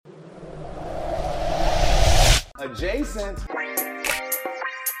Adjacent.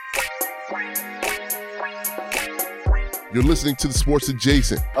 You're listening to the Sports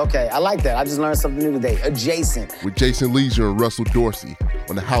Adjacent. Okay, I like that. I just learned something new today. Adjacent. With Jason Leisure and Russell Dorsey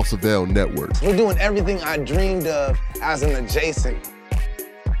on the House of L Network. We're doing everything I dreamed of as an adjacent.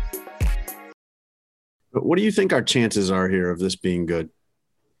 But what do you think our chances are here of this being good?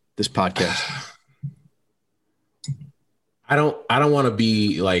 This podcast? I don't want to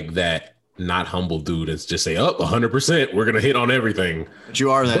be like that not humble dude and just say, 100%, we're going to hit on everything. But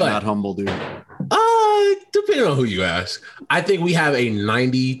you are that not humble dude. Depending on who you ask. I think we have a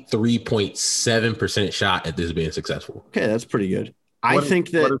 93.7% shot at this being successful. Okay, that's pretty good. What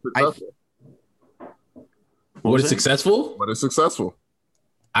is successful? What is successful?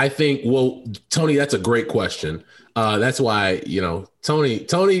 I think, well, Tony, that's a great question. That's why,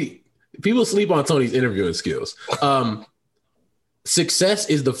 Tony, people sleep on Tony's interviewing skills. Success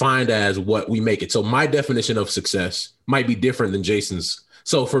is defined as what we make it. So my definition of success might be different than Jason's.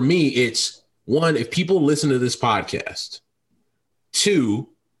 So for me, it's one, if people listen to this podcast. Two,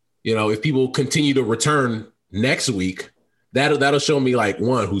 if people continue to return next week, that'll show me like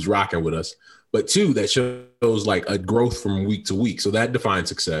one, who's rocking with us. But two, that shows like a growth from week to week. So that defines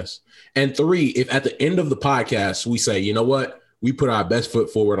success. And three, if at the end of the podcast, we say, you know what, we put our best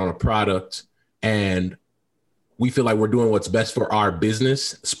foot forward on a product and we feel like we're doing what's best for our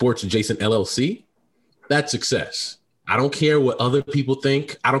business, Sports Adjacent LLC, that's success. I don't care what other people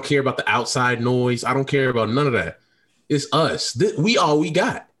think. I don't care about the outside noise. I don't care about none of that. It's us. We all we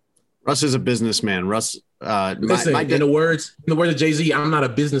got. Russ is a businessman. Russ, listen, in the words of Jay-Z, I'm not a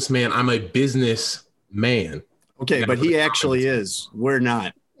businessman. I'm a businessman. Okay, but he actually is. We're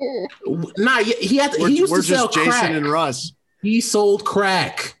not. Nah, he used to sell crack. Jason and Russ. He sold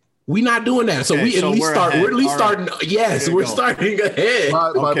crack. We not doing that. So we at least start. We're at least starting. Yes, we're starting ahead.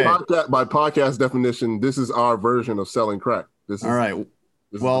 By podcast definition, this is our version of selling crack. All right.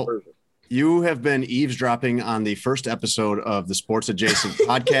 Well, you have been eavesdropping on the first episode of the Sports Adjacent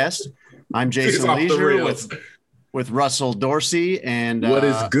podcast. I'm Jason Leisure with Russell Dorsey, and what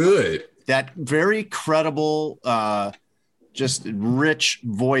is good? That very credible, just rich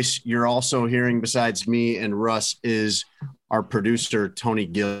voice you're also hearing besides me and Russ is our producer, Tony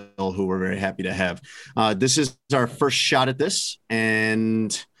Gill, who we're very happy to have. This is our first shot at this.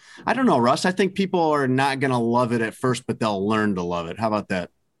 And I don't know, Russ, I think people are not going to love it at first, but they'll learn to love it. How about that?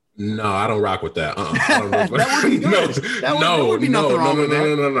 No, I don't rock with that. That would be good. No.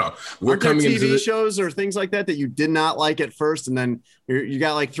 We're coming into TV shows or things like that you did not like at first, and then you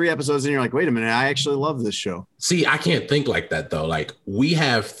got like 3 episodes, and you're like, wait a minute, I actually love this show. See, I can't think like that though. Like we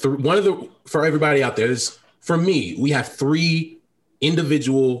have for everybody out there is. For me, we have 3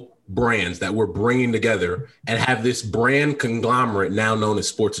 individual brands that we're bringing together and have this brand conglomerate now known as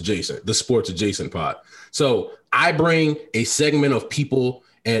Sports Adjacent, the Sports Adjacent Pod. So I bring a segment of people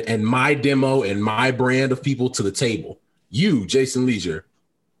and my demo and my brand of people to the table. You, Jason Leisure,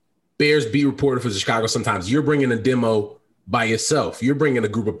 Bears beat reporter for the Chicago Sun-Times, you're bringing a demo by yourself. You're bringing a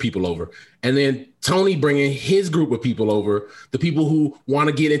group of people over. And then Tony bringing his group of people over, the people who want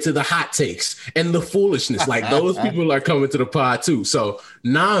to get into the hot takes and the foolishness. Like those people are coming to the pod too. So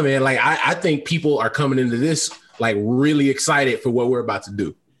man, like I think people are coming into this like really excited for what we're about to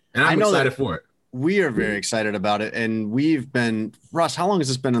do. And I'm excited for it. We are very excited about it. And we've been, Russ, how long has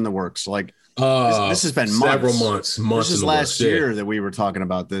this been in the works? Like this has been several months. This is last year that we were talking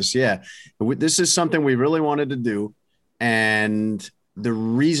about this. Yeah. This is something we really wanted to do. And the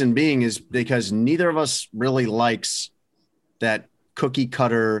reason being is because neither of us really likes that cookie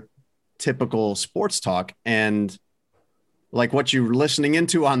cutter, typical sports talk. And like what you're listening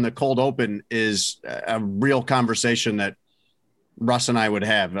into on the cold open is a real conversation that Russ and I would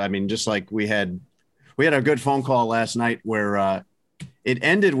have. I mean, just like we had a good phone call last night where it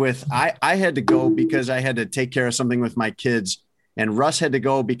ended with, I had to go because I had to take care of something with my kids. And Russ had to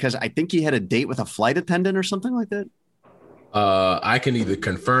go because I think he had a date with a flight attendant or something like that. I can neither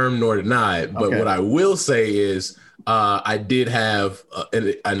confirm nor deny it, but what I will say is I did have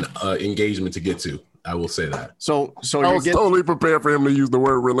an engagement to get to. I will say that. So I was totally prepared for him to use the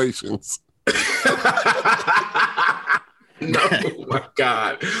word relations. No, my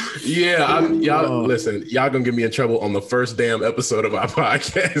God. Yeah, listen, y'all gonna get me in trouble on the first damn episode of our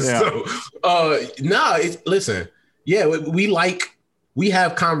podcast. Yeah. So, listen, yeah, we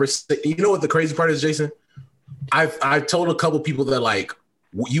have conversation. You know what the crazy part is, Jason? I've told a couple people that like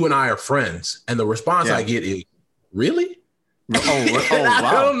you and I are friends, and the response I get is, "Really?" Wow.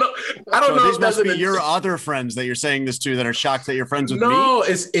 I don't know. These must be your other friends that you're saying this to that are shocked that you're friends with me. No,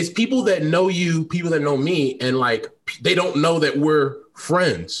 it's people that know you, people that know me, and like they don't know that we're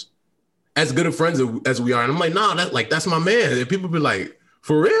friends. as good of friends as we are. And I'm like, nah, that's my man. And people be like,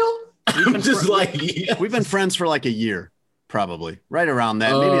 for real? I'm just like, yeah. We've been friends for like a year, probably right around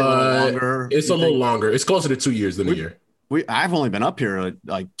that. Maybe a little longer. It's a little longer. It's closer to 2 years than a year. I've only been up here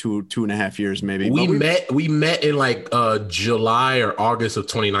like two and a half years, maybe. We met in like July or August of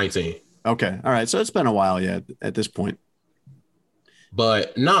 2019. Okay. All right. So it's been a while yet at this point.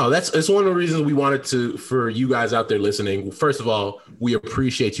 But no, it's one of the reasons we wanted for you guys out there listening. First of all, we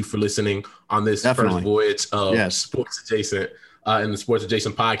appreciate you for listening on this first voyage of Sports Adjacent and the Sports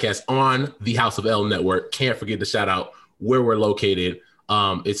Adjacent podcast on the House of L Network. Can't forget to shout out where we're located.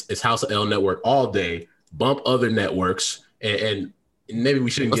 It's House of L Network all day. Bump other networks, and maybe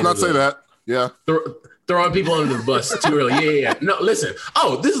we shouldn't. Let's not say that. Yeah. Throwing people under the bus too early. Yeah. No, listen.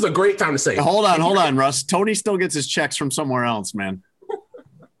 Oh, this is a great time to say. Hold on, Russ. Tony still gets his checks from somewhere else, man.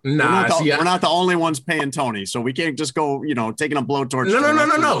 Nah, we're not the only ones paying Tony, so we can't just go, taking a blowtorch.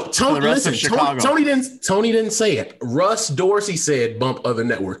 No. Tony didn't say it. Russ Dorsey said bump other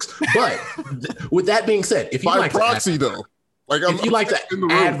networks. But with that being said, if you like proxy though, if you'd like to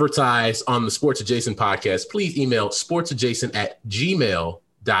advertise on the Sports Adjacent podcast, please email sportsadjacent@gmail.com.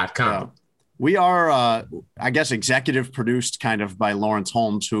 Yeah. We are, I guess, executive produced kind of by Lawrence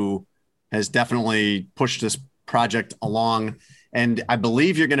Holmes, who has definitely pushed this project along. And I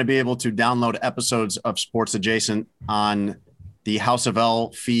believe you're going to be able to download episodes of Sports Adjacent on the House of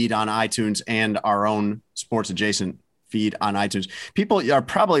L feed on iTunes and our own Sports Adjacent feed on iTunes. People are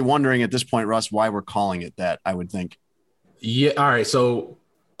probably wondering at this point, Russ, why we're calling it that, I would think. Yeah. All right. So,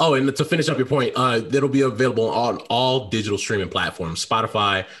 and to finish up your point, it'll be available on all digital streaming platforms,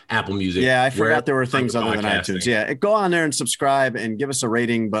 Spotify, Apple Music. Yeah, I forgot there were things other than iTunes. Yeah, go on there and subscribe and give us a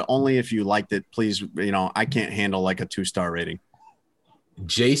rating, but only if you liked it. Please, I can't handle like a 2-star rating.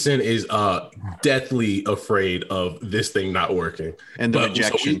 Jason is deathly afraid of this thing not working. And the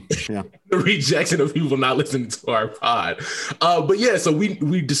rejection. The rejection of people not listening to our pod. But yeah, so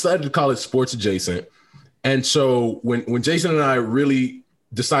we decided to call it Sports Adjacent. And so when Jason and I really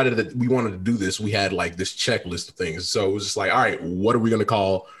decided that we wanted to do this, we had like this checklist of things. So it was just like, all right, what are we going to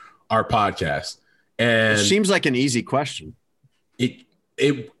call our podcast? And it seems like an easy question.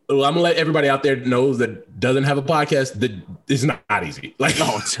 I'm gonna let everybody out there know that doesn't have a podcast that is not easy. Like,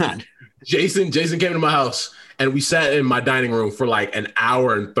 no, it's not. Jason came to my house and we sat in my dining room for like an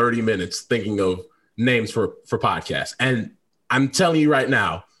hour and 30 minutes thinking of names for podcasts. And I'm telling you right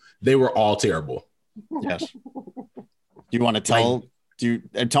now, they were all terrible. Yes. Do you want to tell?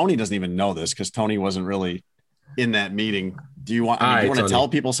 And Tony doesn't even know this because Tony wasn't really in that meeting. Do you want to tell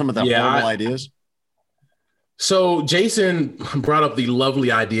people some of the horrible ideas? So Jason brought up the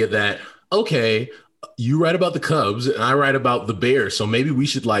lovely idea that, okay, you write about the Cubs and I write about the Bears. So maybe we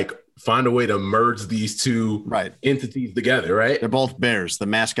should like find a way to merge these two entities together, right? They're both Bears. The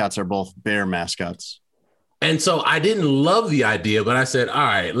mascots are both Bear mascots. And so I didn't love the idea, but I said, all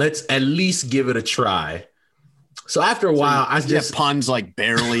right, let's at least give it a try. So after a while, I just puns like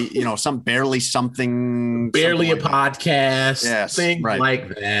barely, something a podcast, things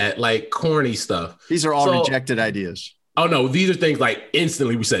like that, like corny stuff. These are all rejected ideas. Oh no, these are things like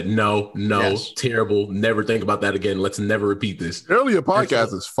instantly we said no, terrible, never think about that again. Let's never repeat this. Barely a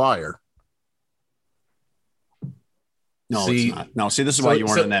podcast is fire. No, it's not. No, see, this is why you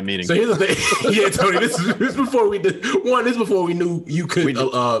weren't in that meeting. So here's the thing. Yeah, Tony, this is before we did one. This is before we knew you could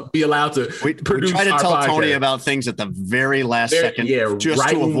be allowed to produce. We tried to tell podcast. Tony about things at the very last second, just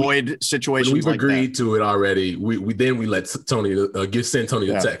to avoid situations. We've agreed to it already. We let Tony send Tony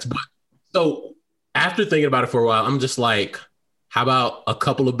the text. But so after thinking about it for a while, I'm just like, how about a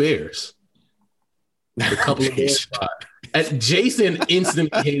couple of Bears? A couple of Bears. And Jason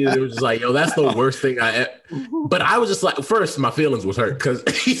instantly hated it. It was just like, yo, that's the worst thing I ever. But I was just like, first, my feelings was hurt because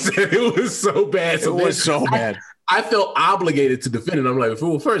he said it was so bad. So it was so bad. I felt obligated to defend it. I'm like,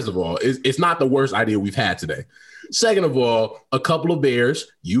 well, first of all, it's not the worst idea we've had today. Second of all, a couple of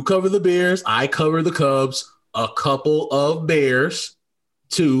Bears. You cover the Bears. I cover the Cubs. A couple of Bears.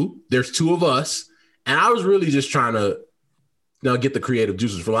 There's two of us. And I was really just trying to get the creative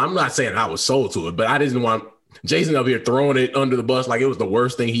juices from it. I'm not saying I was sold to it, but I didn't want Jason up here throwing it under the bus like it was the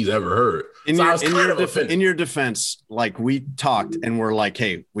worst thing he's ever heard. In your defense, like we talked and we're like,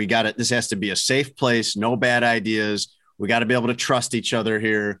 hey, we got it. This has to be a safe place. No bad ideas. We got to be able to trust each other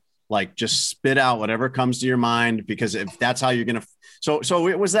here. Like just spit out whatever comes to your mind, because if that's how you're going to. So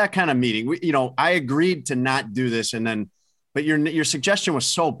it was that kind of meeting. I agreed to not do this. But your suggestion was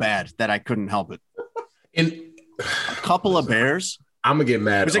so bad that I couldn't help it. A couple of Bears. I'm going to get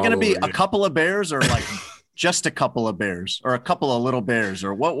mad. Was it going to be a couple of Bears or like just a couple of bears or a couple of little bears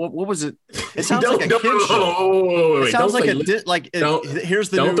or what was it? It sounds like a Don't- kid oh, show. wait, It sounds don't like say here's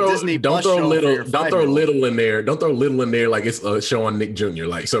the don't new throw, Disney don't Plus throw show little for your don't throw 5-year-old. little in there. Don't throw little in there like it's a show on Nick Jr.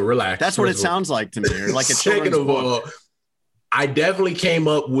 Like, so relax. That's what it First of all. sounds like to me. Or like a Second children's of book. all, I definitely came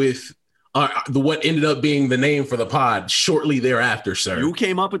up with what ended up being the name for the pod shortly thereafter, sir. You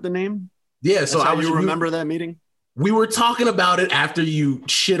came up with the name? Yeah, so That's how I was you remember that meeting? we were talking about it after you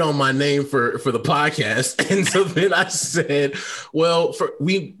shit on my name for the podcast, and so then I said, "Well,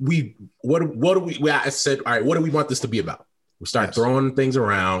 I said, all right, what do we want this to be about?" We start throwing things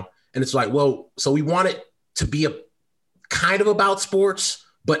around, and it's like, well, so we want it to be a kind of about sports,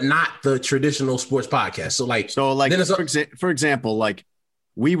 but not the traditional sports podcast. So like, then for example, like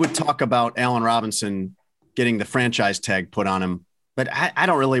we would talk about Allen Robinson getting the franchise tag put on him, but I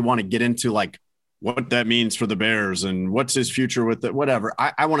don't really want to get into like what that means for the Bears and what's his future with it, whatever.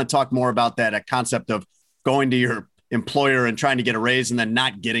 I want to talk more about that, a concept of going to your employer and trying to get a raise and then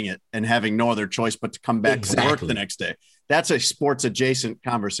not getting it and having no other choice but to come back to work the next day. That's a sports adjacent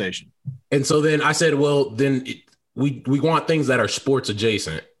conversation. And so then I said, well, then we want things that are sports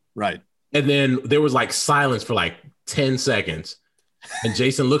adjacent. Right. And then there was like silence for like 10 seconds. And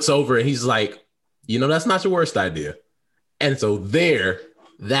Jason looks over and he's like, that's not your worst idea. And so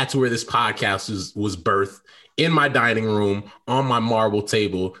that's where this podcast was birthed, in my dining room on my marble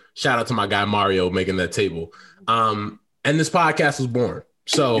table. Shout out to my guy Mario making that table. And this podcast was born.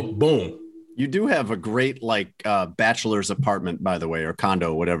 So boom. You do have a great bachelor's apartment, by the way, or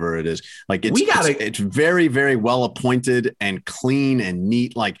condo, whatever it is. Like it's very, very well appointed and clean and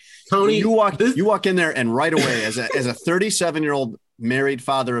neat. Like Tony, you walk in there and right away as a 37-year-old married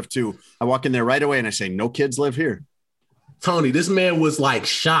father of two, I walk in there right away and I say, no kids live here. Tony, this man was like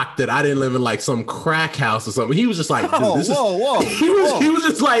shocked that I didn't live in like some crack house or something. He was just like, whoa. He was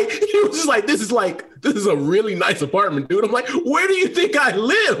just like, this is a really nice apartment, dude. I'm like, where do you think I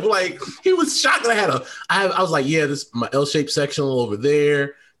live? Like, he was shocked that I was like, yeah, this is my L-shaped sectional over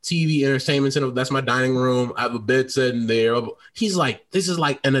there, TV, entertainment center. That's my dining room. I have a bed set in there. He's like, this is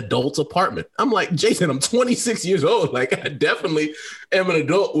like an adult's apartment. I'm like, Jason, I'm 26 years old. Like, I definitely am an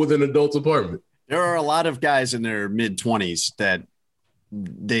adult with an adult's apartment. There are a lot of guys in their mid-20s that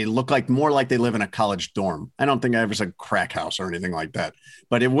they look like more like they live in a college dorm. I don't think I ever said crack house or anything like that,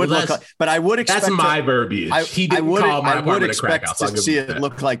 but it would look like, but I would expect that's my verbiage. I would expect to see it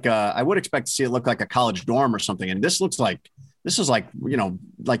look like I would expect to see it look like a college dorm or something. And this is like,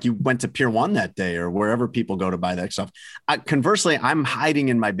 like you went to Pier 1 that day or wherever people go to buy that stuff. Conversely, I'm hiding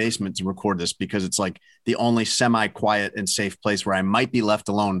in my basement to record this because it's like the only semi-quiet and safe place where I might be left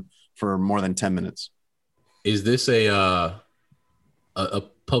alone for more than 10 minutes. Is this a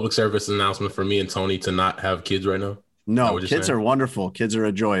public service announcement for me and Tony to not have kids right now? No, kids are wonderful. Kids are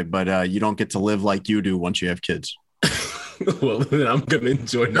a joy, but you don't get to live like you do once you have kids. Well, then I'm going to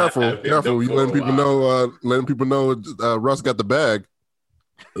enjoy not having Careful. You letting people know Russ got the bag.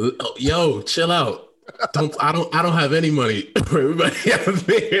 Yo, chill out. I don't have any money for everybody out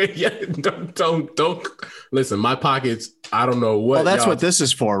there. Yeah, don't listen. My pockets, I don't know what. Well, that's what this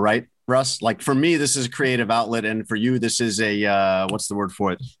is for, right, Russ? Like for me, this is a creative outlet, and for you, this is a what's the word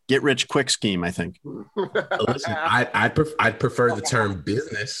for it? Get rich quick scheme, I think. Listen, I'd prefer the term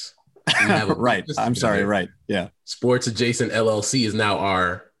business. Right. I'm sorry. Right. Yeah. Sports Adjacent LLC is now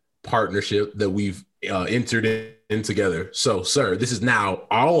our partnership that we've entered in together. So, sir, this is now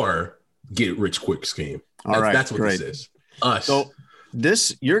our get rich quick scheme. That's what great. This is. Us. So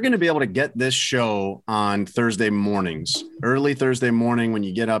you're going to be able to get this show on Thursday mornings, early Thursday morning. When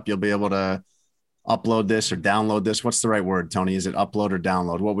you get up, you'll be able to upload this or download this. What's the right word, Tony? Is it upload or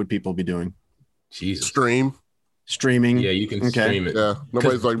download? What would people be doing? Jesus. Streaming. Yeah, you can stream it. Yeah.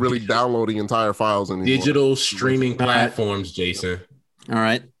 Nobody's like really downloading entire files anymore. Digital streaming platforms, Jason. All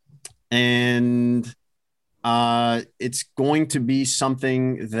right. And it's going to be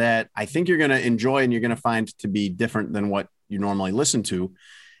something that I think you're going to enjoy and you're going to find to be different than what you normally listen to.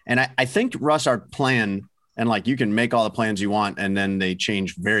 And I think, Russ, our plan, and like you can make all the plans you want and then they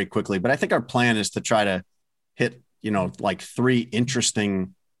change very quickly. But I think our plan is to try to hit, like 3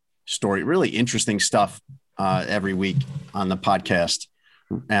 interesting really interesting stuff every week on the podcast.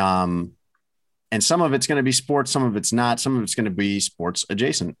 And some of it's going to be sports, some of it's not, some of it's going to be sports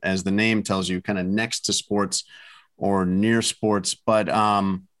adjacent, as the name tells you, kind of next to sports or near sports. But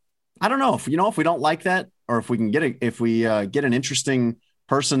I don't know if we don't like that, or if we can get get an interesting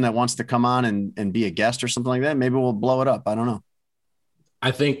person that wants to come on and be a guest or something like that, maybe we'll blow it up. I don't know. I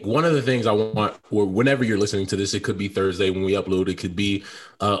think one of the things I want, or whenever you're listening to this, it could be Thursday when we upload, it could be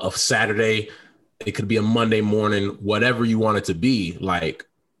a Saturday, it could be a Monday morning, whatever you want it to be. Like,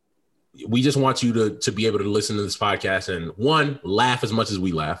 we just want you to be able to listen to this podcast and one, laugh as much as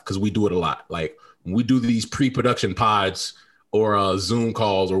we laugh, because we do it a lot. Like when we do these pre-production pods or Zoom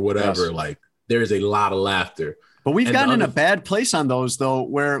calls or whatever, Yes. like there's a lot of laughter. But we've And gotten the in a other- bad place on those though,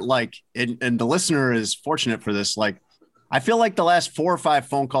 where like, and the listener is fortunate for this. Like, I feel like the last 4 or 5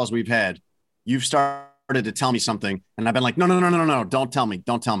 phone calls we've had, you've started to tell me something, and I've been like, no, don't tell me.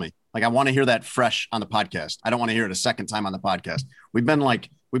 Like, I want to hear that fresh on the podcast. I don't want to hear it a second time on the podcast. We've been like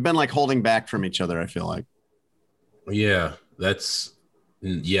holding back from each other, I feel like. Yeah,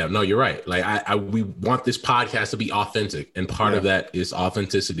 no, you're right. Like we want this podcast to be authentic, and part of that is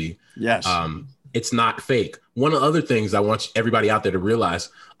authenticity. Yes. It's not fake. One of the other things I want everybody out there to realize,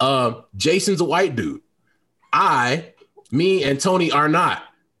 Jason's a white dude. Me and Tony are not,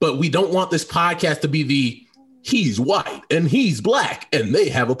 but we don't want this podcast to be he's white and he's black and they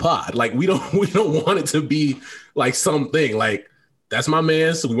have a pod. Like we don't want it to be like something like that's my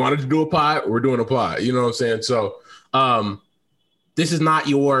man. So we wanted to do a pod. We're doing a pod. You know what I'm saying? So this is not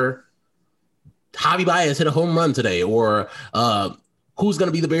your Javi Baez hit a home run today or who's going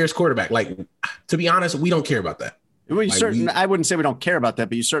to be the Bears quarterback. Like, to be honest, we don't care about that. I wouldn't say we don't care about that,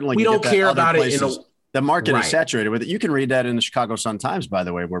 but you certainly we can don't get that care other about places. it. The market Right. is saturated with it. You can read that in the Chicago Sun-Times, by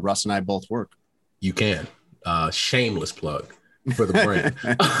the way, where Russ and I both work. You can. Shameless plug for the brand.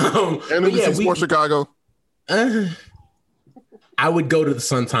 And But NBC Sports Chicago. I would go to the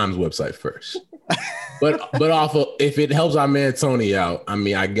Sun-Times website first. But also, if it helps our man Tony out, I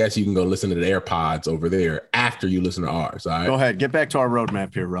mean, I guess you can go listen to the AirPods over there after you listen to ours. All right. Go ahead. Get back to our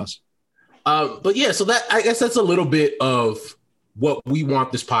roadmap here, Russ. But yeah, so that I guess that's a little bit of what we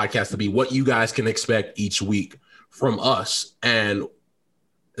want this podcast to be, what you guys can expect each week from us. And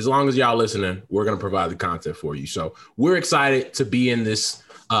as long as y'all listening, we're going to provide the content for you. So we're excited to be in this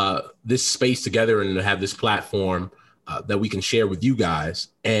this space together and to have this platform that we can share with you guys.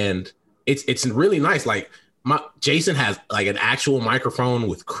 And it's really nice. Like Jason has like an actual microphone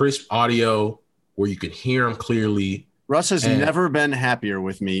with crisp audio where you can hear him clearly. Russ has never been happier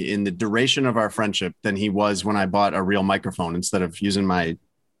with me in the duration of our friendship than he was when I bought a real microphone instead of using my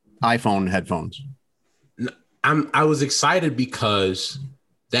iPhone headphones. I was excited because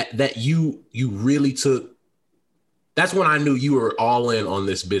that you really took. That's when I knew you were all in on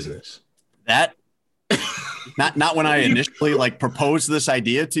this business. That not when I initially like proposed this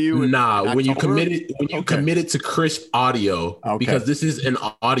idea to you. Nah, when you October? committed to crisp audio, Okay. because this is an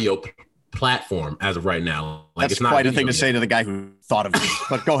audio platform as of right now. Like That's it's not quite a video thing to yet. say to the guy who thought of it.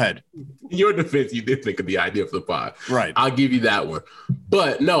 But go ahead. In your defense, you did think of the idea for the pod. Right. I'll give you that one.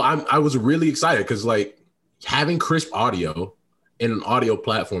 But no, I was really excited because like having crisp audio in an audio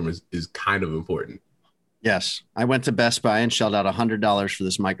platform is kind of important. Yes. I went to Best Buy and shelled out $100 for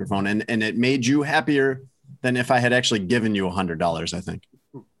this microphone, and it made you happier than if I had actually given you $100, I think.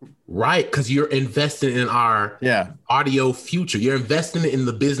 Right, because you're investing in our audio future. You're investing in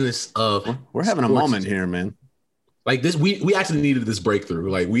the business of We're having a sports. moment here, man. Like this, we actually needed this breakthrough.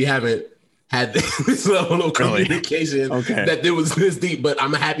 Like we haven't had this level of Really? communication that it was this deep. But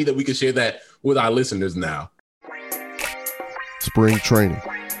I'm happy that we can share that with our listeners now. Spring training.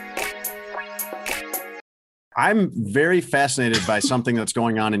 I'm very fascinated by something that's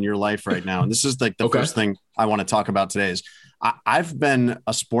going on in your life right now. And this is like the first thing I want to talk about today is I've been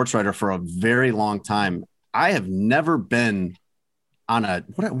a sports writer for a very long time. I have never been on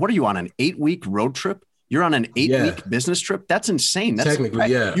what are you on, an 8-week road trip? You're on an 8-week business trip? That's insane. That's technically,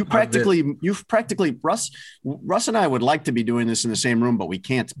 yeah. You've practically, Russ and I would like to be doing this in the same room, but we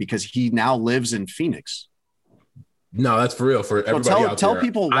can't because he now lives in Phoenix. No, that's for real. For everybody out tell there.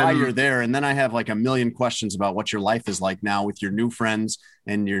 people why you're there, and then I have like a million questions about what your life is like now with your new friends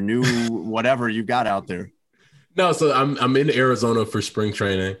and your new whatever you got out there. No, so I'm in Arizona for spring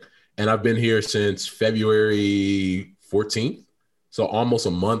training, and I've been here since February 14th, so almost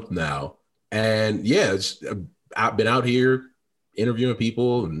a month now. And yeah, I've been out here interviewing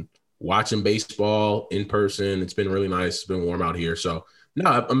people and watching baseball in person. It's been really nice. It's been warm out here, so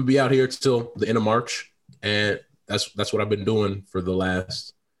no, I'm gonna be out here till the end of March, and that's what I've been doing for the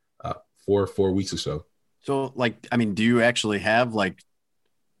last 4 weeks or so. So, like, I mean, do you have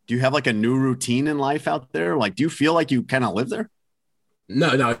a new routine in life out there? Like, do you feel like you kind of live there? No,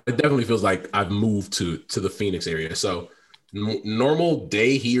 it definitely feels like I've moved to the Phoenix area. So normal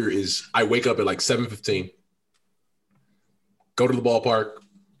day here is I wake up at like 7:15, go to the ballpark,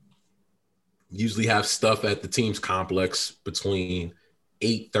 usually have stuff at the team's complex between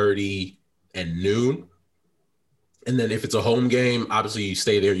 8:30 and noon. And then if it's a home game, obviously you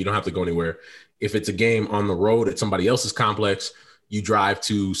stay there. You don't have to go anywhere. If it's a game on the road at somebody else's complex, you drive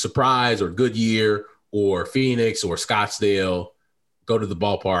to Surprise or Goodyear or Phoenix or Scottsdale, go to the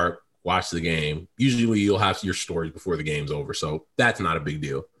ballpark watch the game. Usually you'll have your stories before the game's over. So that's not a big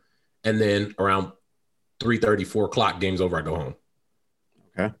deal. And then around 3:30, 4 o'clock, game's over, I go home.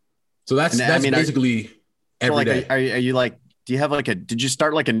 Okay. So that's basically every day. Are you like, do you have like did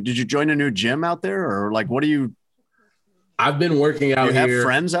you join a new gym out there, or like, what do you? I've been working out here. Do you have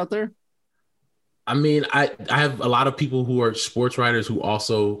friends out there? I mean, I have a lot of people who are sports writers who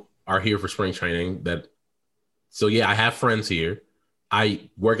also are here for spring training. So yeah, I have friends here. I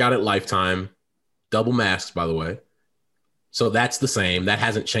work out at Lifetime, double masks, by the way. So that's the same. That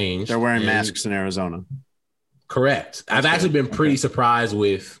hasn't changed. They're wearing masks in Arizona. Correct. I've actually been pretty surprised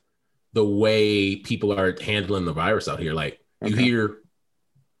with the way people are handling the virus out here. Like you hear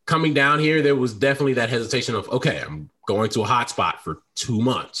coming down here, there was definitely that hesitation of, okay, I'm going to a hot spot for 2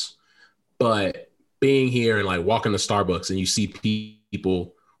 months. But being here and like walking to Starbucks and you see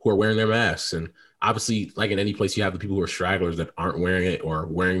people who are wearing their masks, and obviously like in any place you have the people who are stragglers that aren't wearing it or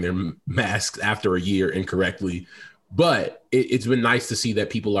wearing their masks after a year incorrectly. But it's been nice to see that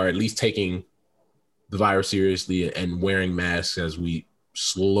people are at least taking the virus seriously and wearing masks as we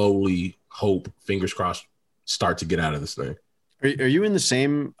slowly hope, fingers crossed, start to get out of this thing. Are you in the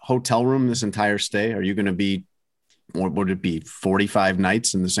same hotel room this entire stay? Are you going to be, what would it be, 45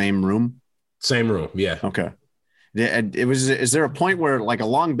 nights in the same room? Same room, yeah. Okay. Is there a point where like a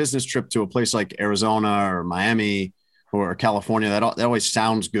long business trip to a place like Arizona or Miami or California, that always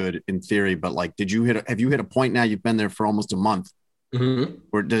sounds good in theory, but like, have you hit a point now, you've been there for almost a month,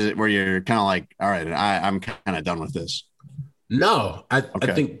 where you're kind of like, all right, I'm kind of done with this? No, I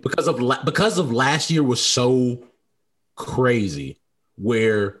think because of last year was so crazy,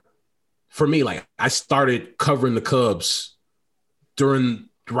 where for me, like I started covering the Cubs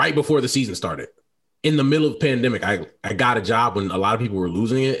right before the season started. In the middle of the pandemic, I got a job when a lot of people were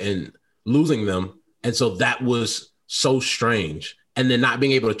losing them. And so that was so strange. And then not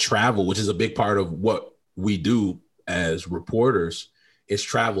being able to travel, which is a big part of what we do as reporters, is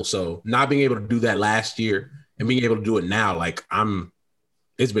travel. So not being able to do that last year and being able to do it now, like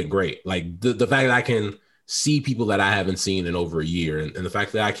it's been great. Like the fact that I can see people that I haven't seen in over a year, and the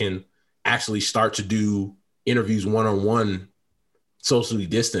fact that I can actually start to do interviews one-on-one, socially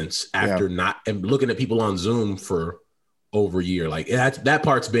distanced after not and looking at people on Zoom for over a year. Like that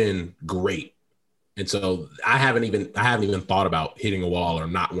part's been great. And so I haven't even thought about hitting a wall or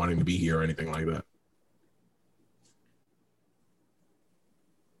not wanting to be here or anything like that.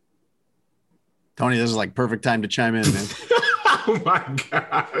 Tony, this is like perfect time to chime in, man. Oh my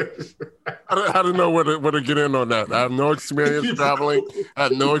gosh. I don't know where to get in on that. I have no experience traveling. I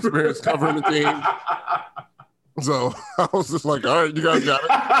have no experience covering the team. So I was just like, all right, you guys got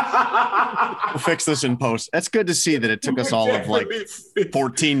it. We'll fix this in post. That's good to see that it took us all of like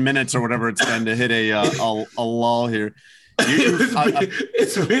 14 minutes or whatever it's been to hit a lull here.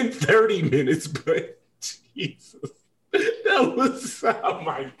 It's been 30 minutes, but Jesus. That was, oh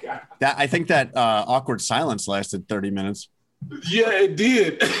my God. I think that awkward silence lasted 30 minutes. Yeah, it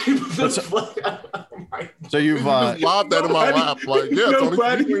did. So you've lobbed that in my lap. Like, yeah,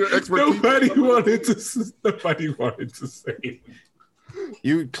 nobody wanted to say it.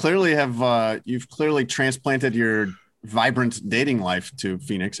 You clearly have you've clearly transplanted your vibrant dating life to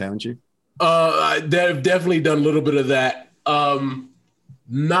Phoenix, haven't you? I've definitely done a little bit of that.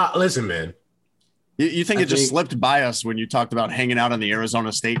 Listen, man. You think it just slipped by us when you talked about hanging out on the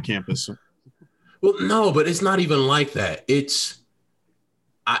Arizona State campus? Well, no, but it's not even like that.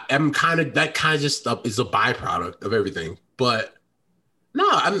 I'm kind of just stuff is a byproduct of everything. But no,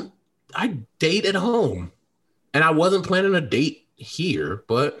 I date at home, and I wasn't planning a date here.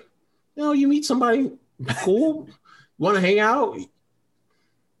 But you meet somebody cool, want to hang out,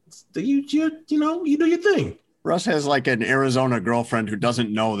 you do your thing. Russ has like an Arizona girlfriend who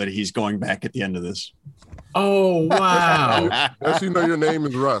doesn't know that he's going back at the end of this. Oh wow! Does she know your name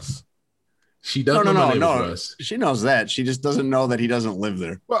is Russ? She doesn't know my name is Russ. She knows that. She just doesn't know that he doesn't live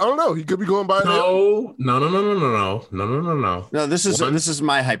there. Well, I don't know. He could be going by. No. No, this is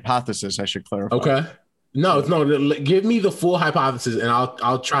my hypothesis. I should clarify. Okay. No. Give me the full hypothesis, and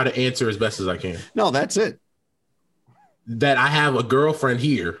I'll try to answer as best as I can. No, that's it. That I have a girlfriend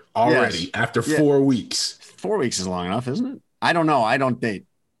here already after 4 weeks. 4 weeks is long enough, isn't it? I don't know. I don't date.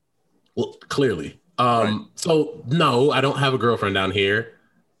 Well, clearly. Right. So no, I don't have a girlfriend down here.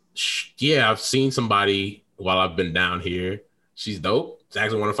 Yeah, I've seen somebody while I've been down here. She's dope. It's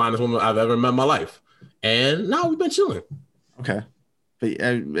actually one of the finest women I've ever met in my life. And now we've been chilling. Okay.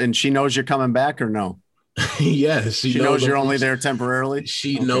 And she knows you're coming back or no? Yes. She knows you're only there temporarily?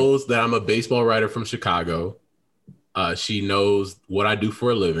 She knows that I'm a baseball writer from Chicago. She knows what I do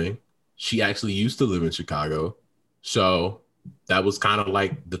for a living. She actually used to live in Chicago. So that was kind of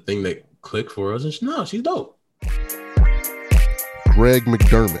like the thing that clicked for us. And no, she's dope. Greg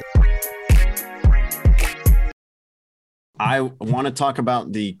McDermott. I want to talk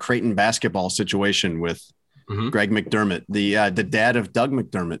about the Creighton basketball situation with Greg McDermott, the dad of Doug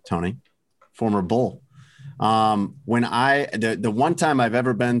McDermott, Tony, former Bull. When the one time I've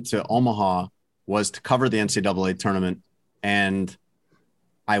ever been to Omaha was to cover the NCAA tournament, and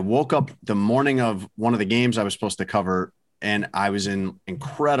I woke up the morning of one of the games I was supposed to cover, and I was in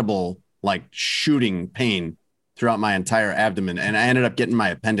incredible shooting pain throughout my entire abdomen, and I ended up getting my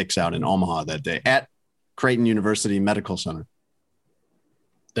appendix out in Omaha that day at Creighton University Medical Center.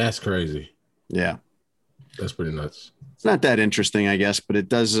 That's crazy. Yeah. That's pretty nuts. It's not that interesting, I guess, but it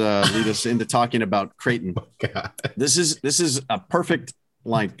does lead us into talking about Creighton. Oh, God. This is a perfect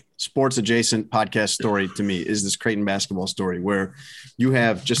sports adjacent podcast story to me, is this Creighton basketball story, where you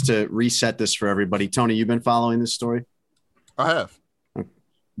have, just to reset this for everybody. Tony, you've been following this story? I have.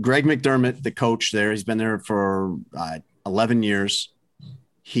 Greg McDermott, the coach there, he's been there for 11 years.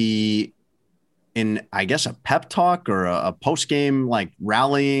 He, in, I guess, a pep talk or a post-game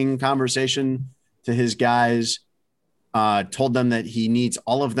rallying conversation to his guys, told them that he needs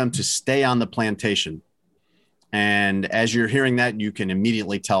all of them to stay on the plantation. And as you're hearing that, you can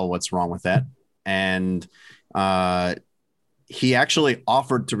immediately tell what's wrong with that. And he actually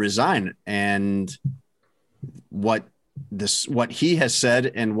offered to resign. And what he has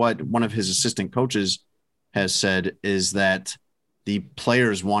said, and what one of his assistant coaches has said, is that the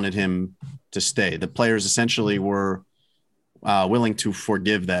players wanted him to stay. The players essentially were willing to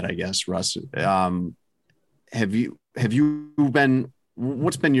forgive that, I guess. Russ, have you been,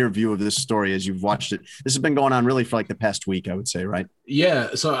 what's been your view of this story as you've watched it? This has been going on really for the past week, I would say, right?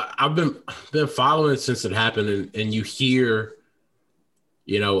 Yeah. So I've been following it since it happened, and you hear,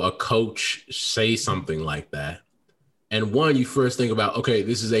 a coach say something like that. And one, you first think about, okay,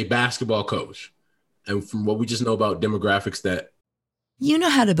 this is a basketball coach. And from what we just know about demographics, that you know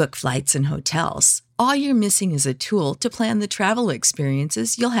how to book flights and hotels. All you're missing is a tool to plan the travel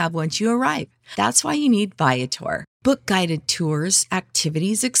experiences you'll have once you arrive. That's why you need Viator. Book guided tours,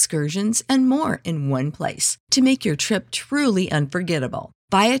 activities, excursions, and more in one place to make your trip truly unforgettable.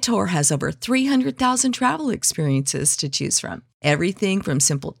 Viator has over 300,000 travel experiences to choose from. Everything from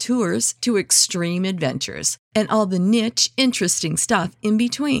simple tours to extreme adventures, and all the niche, interesting stuff in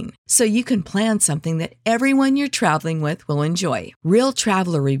between. So you can plan something that everyone you're traveling with will enjoy. Real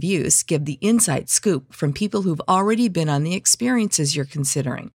traveler reviews give the inside scoop from people who've already been on the experiences you're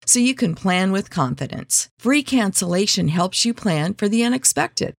considering. So you can plan with confidence. Free cancellation helps you plan for the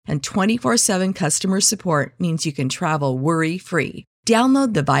unexpected. And 24/7 customer support means you can travel worry-free.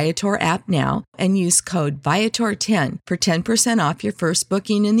 Download the Viator app now and use code Viator10 for 10% off your first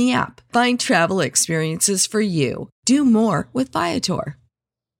booking in the app. Find travel experiences for you. Do more with Viator.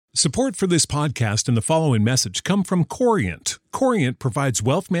 Support for this podcast and the following message come from Corient. Corient provides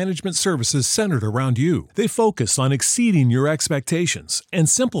wealth management services centered around you. They focus on exceeding your expectations and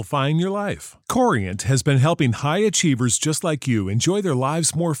simplifying your life. Corient has been helping high achievers just like you enjoy their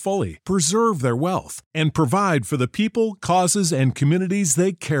lives more fully, preserve their wealth, and provide for the people, causes, and communities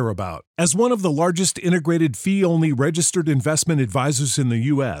they care about. As one of the largest integrated fee-only registered investment advisors in the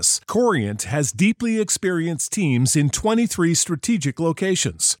U.S., Corient has deeply experienced teams in 23 strategic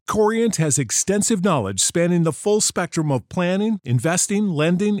locations. Corient has extensive knowledge spanning the full spectrum of planning, investing,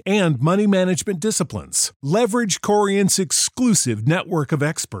 lending, and money management disciplines. Leverage Corient's exclusive network of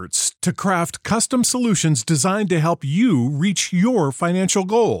experts to craft custom solutions designed to help you reach your financial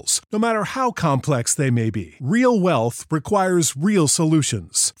goals, no matter how complex they may be. Real wealth requires real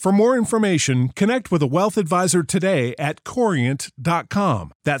solutions. For more information, connect with a wealth advisor today at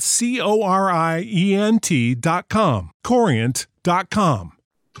Corient.com. That's Corient.com. Corient.com.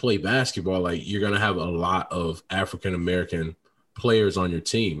 play basketball, you're going to have a lot of African-American players on your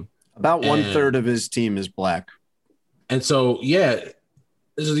team. About 1/3 of his team is black. And so, yeah,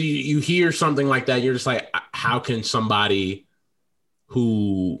 you hear something like that. You're just like, how can somebody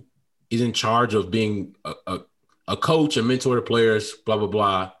who is in charge of being a coach, a mentor to players, blah, blah,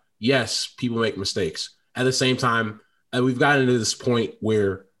 blah. Yes, people make mistakes. At the same time, we've gotten to this point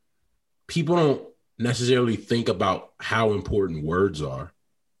where people don't necessarily think about how important words are.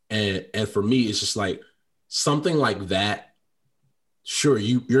 And for me, it's just like something like that. Sure,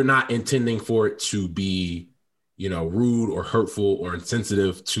 you're not intending for it to be, rude or hurtful or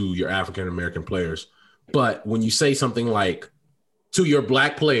insensitive to your African-American players. But when you say something like to your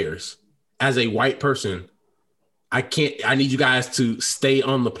black players as a white person, I need you guys to stay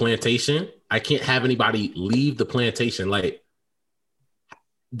on the plantation. I can't have anybody leave the plantation.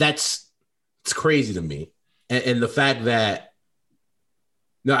 It's crazy to me. And the fact that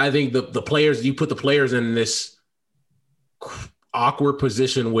No, I think the players, you put the players in this awkward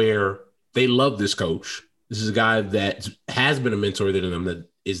position where they love this coach. This is a guy that has been a mentor to them, that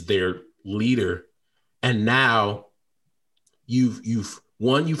is their leader. And now you've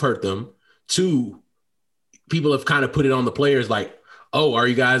hurt them. Two, people have kind of put it on the players like, oh, are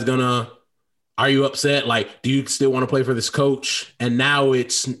you upset? Like, do you still want to play for this coach? And now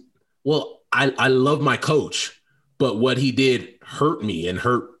it's, well, I love my coach, but what he did hurt me and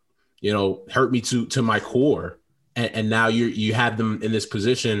hurt me to my core. And now you have them in this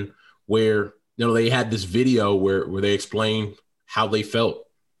position where, they had this video where they explained how they felt.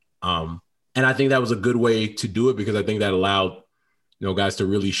 And I think that was a good way to do it, because I think that allowed, guys to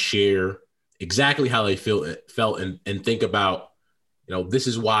really share exactly how they felt and think about, this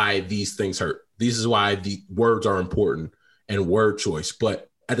is why these things hurt. This is why the words are important and word choice. But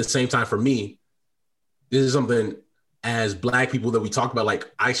at the same time, for me, this is something as Black people that we talk about,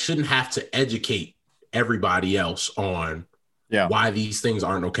 like, I shouldn't have to educate everybody else on why these things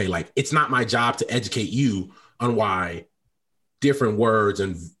aren't okay. Like, it's not my job to educate you on why different words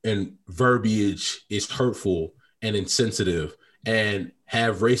and verbiage is hurtful and insensitive and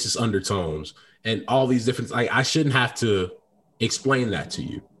have racist undertones and all these different, like, I shouldn't have to explain that to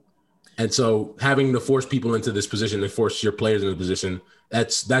you. And so having to force people into this position and force your players into the position,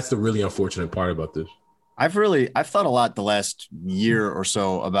 that's the really unfortunate part about this. I've thought a lot the last year or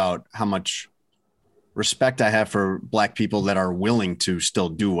so about how much respect I have for Black people that are willing to still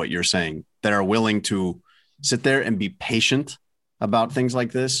do what you're saying, that are willing to sit there and be patient about things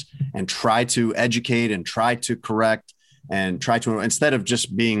like this and try to educate and try to correct and try to, instead of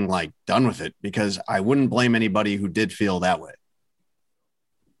just being like done with it, because I wouldn't blame anybody who did feel that way.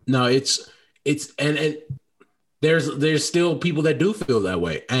 No, it's and there's still people that do feel that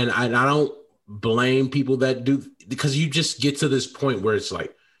way. And I don't blame people that do, because you just get to this point where it's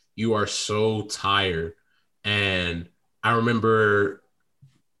like, you are so tired. And I remember,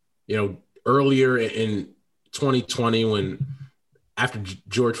 earlier in 2020, when after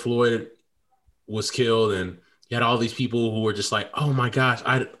George Floyd was killed, and you had all these people who were just like, oh my gosh,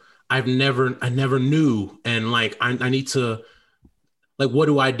 I never knew. And like, I need to, like, what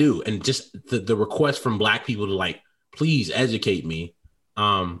do I do? And just the request from Black people to, like, please educate me.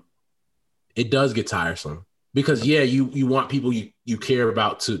 It does get tiresome, because you want people you care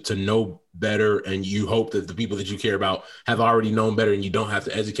about to know better, and you hope that the people that you care about have already known better and you don't have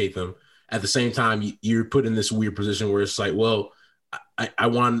to educate them. At the same time, you're put in this weird position where it's like, well, I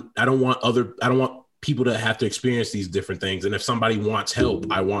don't want people to have to experience these different things. And if somebody wants help,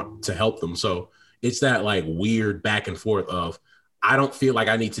 I want to help them. So it's that like weird back and forth of, I don't feel like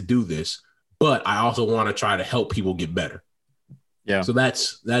I need to do this, but I also want to try to help people get better. Yeah. So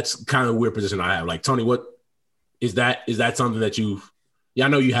that's kind of a weird position I have. Like, Tony, what is that something that I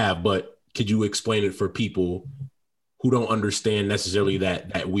know you have, but could you explain it for people who don't understand necessarily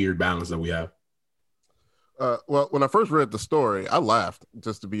that weird balance that we have? Well, when I first read the story, I laughed,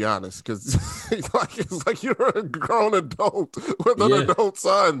 just to be honest, because it's like you're a grown adult with an adult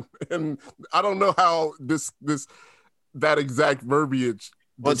son, and I don't know how that exact verbiage.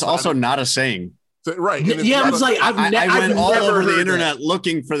 Well, it's also not a saying. So, right. It's like I went all over the internet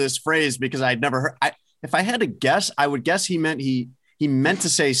looking for this phrase because I'd never heard. If I had to guess, I would guess he meant to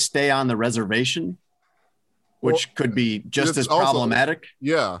say stay on the reservation, which could be just as problematic.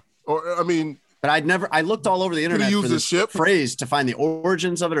 Yeah. Or, I mean, but I looked all over the internet for this phrase to find the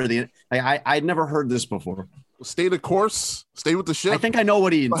origins of it, I'd never heard this before. Stay the course, stay with the ship. I think I know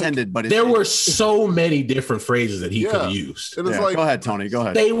what he intended, but there were so many different phrases that he could have used. And it's like, go ahead, Tony, go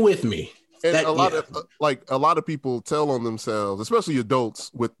ahead. Stay with me. And a lot of people tell on themselves, especially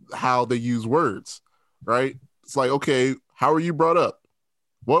adults, with how they use words, right? It's like, okay, how are you brought up?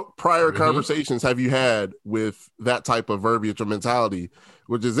 What prior conversations have you had with that type of verbiage or mentality,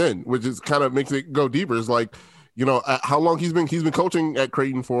 which is kind of makes it go deeper. It's like, how long he's been coaching at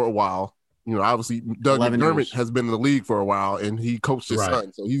Creighton for a while. Obviously Doug McDermott has been in the league for a while, and he coached his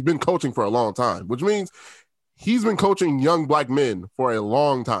son. So he's been coaching for a long time, which means he's been coaching young Black men for a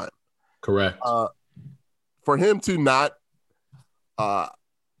long time. Correct. For him to not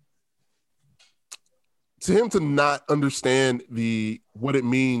understand what it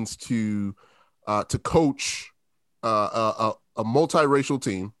means to coach a multiracial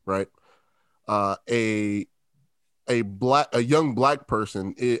team, right? A young Black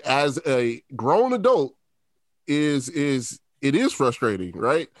person as a grown adult is frustrating,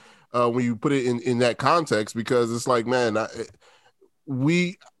 right? When you put it in that context, because it's like, man,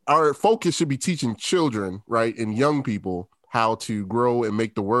 our focus should be teaching children, right, and young people how to grow and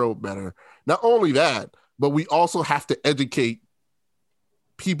make the world better. Not only that, but we also have to educate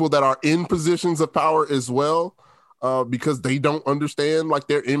people that are in positions of power as well, because they don't understand like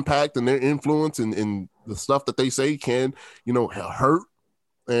their impact and their influence and the stuff that they say can, hurt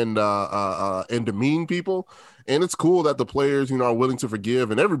and demean people. And it's cool that the players, are willing to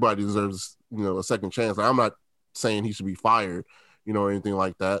forgive, and everybody deserves, a second chance. Like, I'm not saying he should be fired, or anything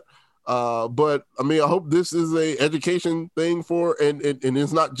like that. But I mean, I hope this is a education thing and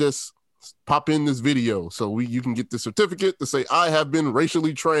it's not just pop in this video so you can get the certificate to say I have been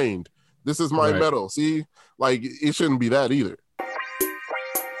racially trained. This is my medal. See, like it shouldn't be that either.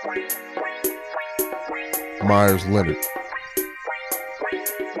 Meyers Leonard.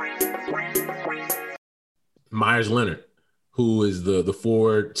 Meyers Leonard, who is the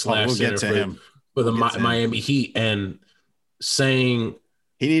forward / center for the Miami Heat, and saying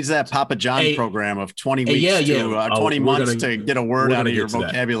he needs that Papa John program of 20 weeks 20 months to get a word out of your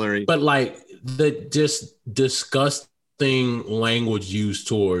vocabulary. But like the just disgusting language used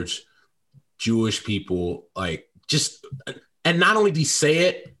towards Jewish people, like just, and not only did he say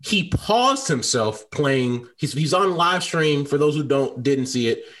it, he paused himself playing. He's on live stream. For those who didn't see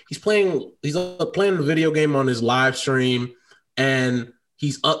it, he's playing the video game on his live stream, and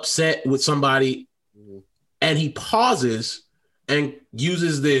he's upset with somebody, and he pauses and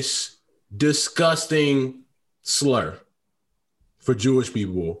uses this disgusting slur for Jewish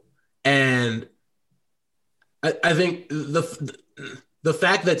people. And I think the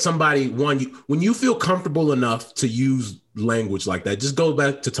fact that somebody, when you feel comfortable enough to use language like that, just go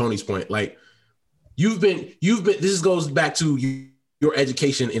back to Tony's point. Like this goes back to your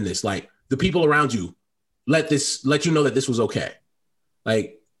education in this. Like the people around you let you know that this was okay.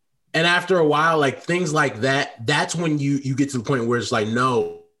 Like, and after a while, like things like that, that's when you get to the point where it's like,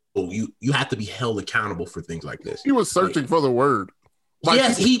 no, you have to be held accountable for things like this. He was searching for the word. Like,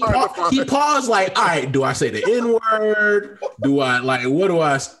 yes, he paused like, all right, do I say the N-word? Do I like, what do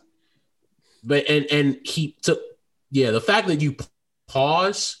I? But, and he took, the fact that you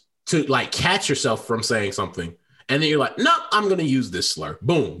pause to like catch yourself from saying something, and then you're like, no, I'm going to use this slur.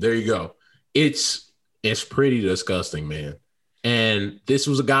 Boom. There you go. It's pretty disgusting, man. And this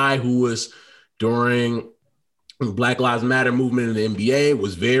was a guy who was during the Black Lives Matter movement in the NBA,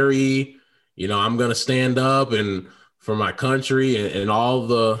 was very, I'm going to stand up and for my country and all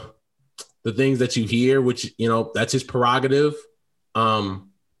the things that you hear, which, that's his prerogative.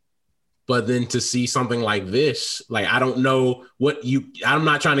 But then to see something like this, like, I don't know I'm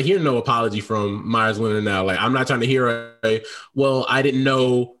not trying to hear no apology from Meyers Leonard now. Like, I'm not trying to hear I didn't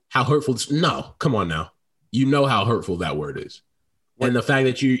know how hurtful. No, come on now. You know how hurtful that word is. And the fact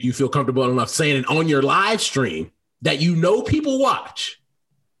that you feel comfortable enough saying it on your live stream that people watch.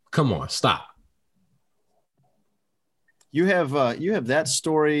 Come on, stop. You have that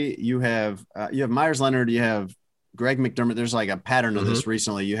story. You have Meyers Leonard. You have Greg McDermott. There's like a pattern of this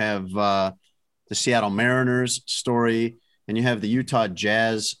recently. You have the Seattle Mariners story, and you have the Utah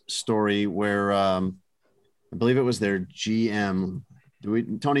Jazz story where I believe it was their GM.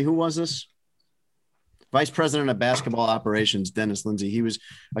 Tony, who was this? Vice President of Basketball Operations, Dennis Lindsay. He was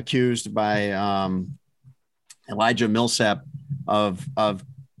accused by Elijah Millsap of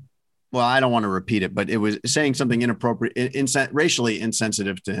well, I don't want to repeat it, but it was saying something inappropriate, racially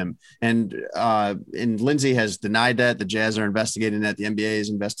insensitive to him. And Lindsay has denied that. The Jazz are investigating that. The NBA is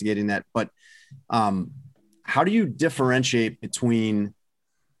investigating that. But how do you differentiate between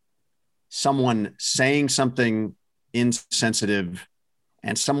someone saying something insensitive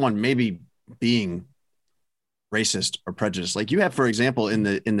and someone maybe being racist or prejudiced? Like you have, for example, in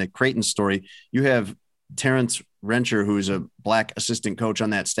the Creighton story, you have Terrence Rencher, who's a black assistant coach on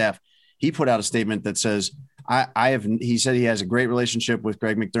that staff. He put out a statement that says, he said he has a great relationship with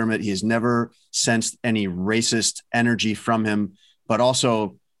Greg McDermott. He has never sensed any racist energy from him, but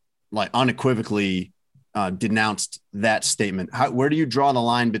also like unequivocally denounced that statement. Where do you draw the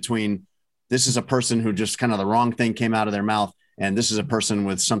line between this is a person who just kind of the wrong thing came out of their mouth and this is a person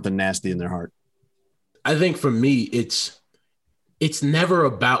with something nasty in their heart? I think for me, it's never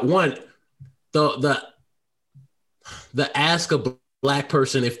about the ask a black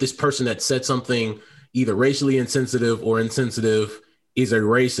person if this person that said something either racially insensitive or insensitive is a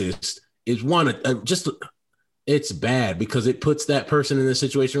racist is it's bad because it puts that person in a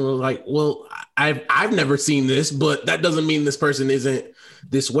situation where like, well, I've never seen this, but that doesn't mean this person isn't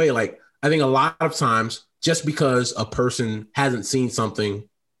this way. Like, I think a lot of times just because a person hasn't seen something,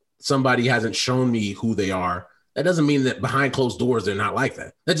 somebody hasn't shown me who they are, that doesn't mean that behind closed doors, they're not like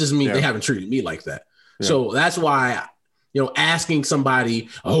that. That just means they haven't treated me like that. Yeah. So that's why, asking somebody,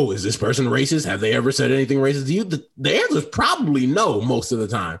 oh, is this person racist? Have they ever said anything racist to you? The answer is probably no most of the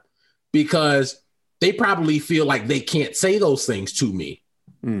time, because they probably feel like they can't say those things to me.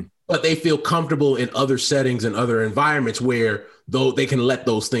 but they feel comfortable in other settings and other environments where though they can let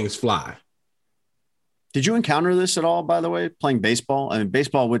those things fly. Did you encounter this at all, by the way, playing baseball? I mean,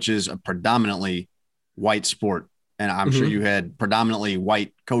 baseball, which is a predominantly white sport, and I'm sure you had predominantly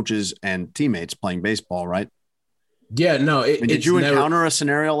white coaches and teammates playing baseball, right? Yeah, no. Did you encounter a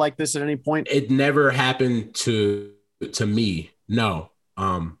scenario like this at any point? It never happened to me, no.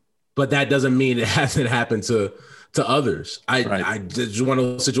 But that doesn't mean it hasn't happened to others. I just one of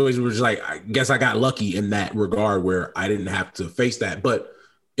those situations where it's like, I guess I got lucky in that regard where I didn't have to face that. But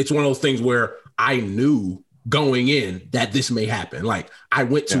it's one of those things where I knew going in that this may happen. Like I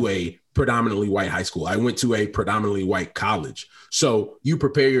went to a predominantly white high school. I went to a predominantly white college. So you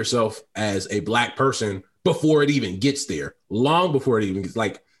prepare yourself as a Black person before it even gets there, long before it even gets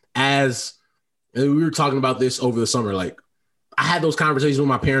and we were talking about this over the summer. Like I had those conversations with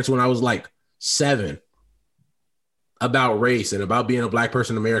my parents when I was like 7 about race and about being a Black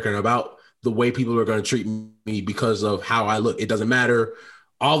person in America and about the way people are going to treat me because of how I look. It doesn't matter.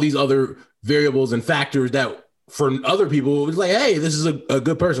 All these other variables and factors that for other people, it's like, hey, this is a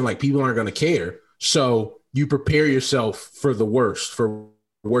good person. Like people aren't going to care. So you prepare yourself for the worst, for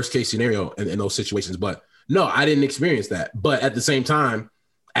worst case scenario in those situations. But no, I didn't experience that. But at the same time,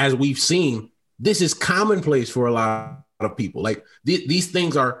 as we've seen, this is commonplace for a lot of people. Like these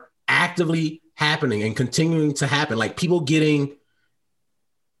things are actively happening and continuing to happen. Like people getting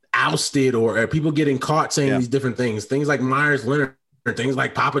ousted or people getting caught saying these different things like Myers Leonard, things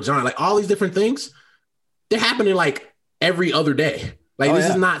like Papa John, like all these different things, they're happening like every other day. Like this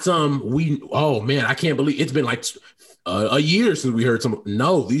is not oh man, I can't believe it's been like a year since we heard some.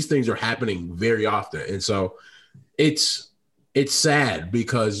 No, these things are happening very often. And so it's sad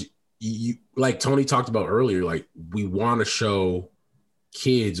because you like Tony talked about earlier, like we want to show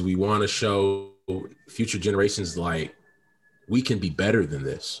kids, we want to show future generations like we can be better than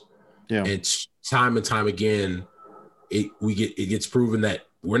this. Yeah. And time and time again, it gets proven that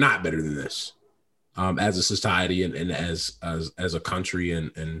we're not better than this as a society and as a country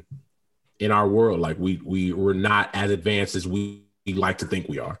and in our world. Like we're not as advanced as we like to think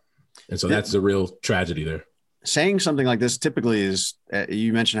we are. And so that's the real tragedy there. Saying something like this typically is,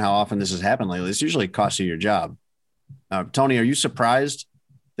 you mentioned how often this has happened lately. This usually costs you your job. Tony, are you surprised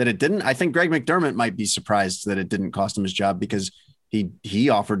that it didn't? I think Greg McDermott might be surprised that it didn't cost him his job because he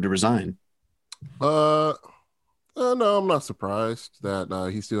offered to resign. No, I'm not surprised that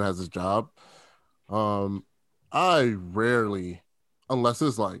he still has his job. I rarely, unless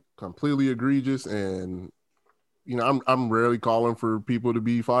it's like completely egregious, and I'm rarely calling for people to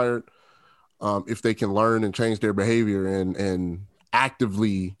be fired. If they can learn and change their behavior and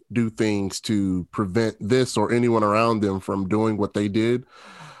actively do things to prevent this or anyone around them from doing what they did.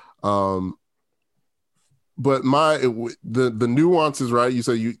 But the nuances, right? You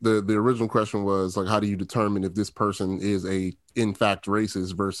say the original question was like, how do you determine if this person is in fact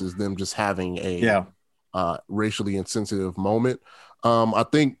racist versus them just having a racially insensitive moment? I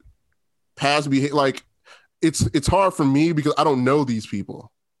think past behavior, like it's hard for me because I don't know these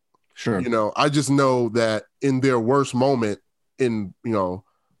people. Sure. I just know that in their worst moment,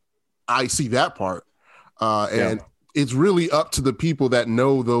 I see that part. And it's really up to the people that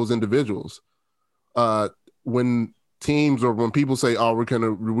know those individuals. When teams or when people say, "Oh, we're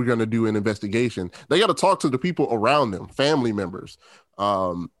gonna do an investigation," they got to talk to the people around them, family members,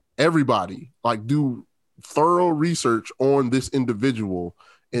 everybody. Like, do thorough research on this individual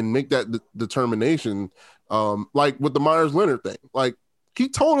and make that determination. Like with the Myers Leonard thing, like he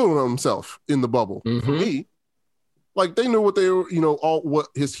told on himself in the bubble. Mm-hmm. For me, like they knew what they were, all what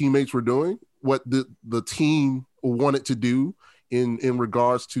his teammates were doing, what the team wanted to do in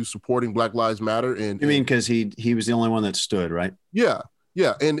regards to supporting Black Lives Matter. And you mean because he was the only one that stood, right? Yeah.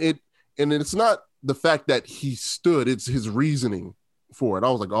 And it's not the fact that he stood, it's his reasoning for it. I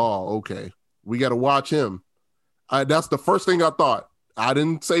was like, oh, okay, we got to watch him. That's the first thing I thought. I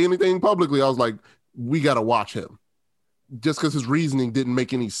didn't say anything publicly. I was like, we got to watch him, just because his reasoning didn't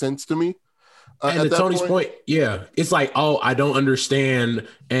make any sense to me. And to Tony's point, it's like, oh, I don't understand.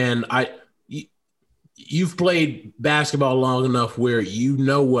 And you've played basketball long enough where you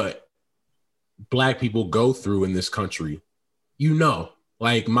know what Black people go through in this country.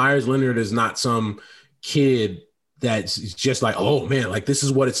 Like Myers Leonard is not some kid that's just like, oh man, like this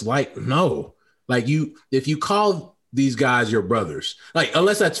is what it's like. No, like if you call these guys your brothers, like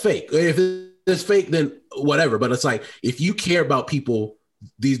unless that's fake. If it's fake, then whatever. But it's like, if you care about people,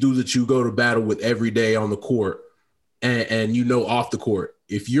 these dudes that you go to battle with every day on the court and off the court,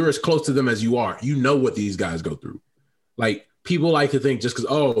 if you're as close to them as you are, you know what these guys go through. Like people like to think just because,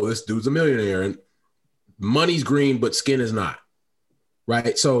 oh, this dude's a millionaire and money's green, but skin is not.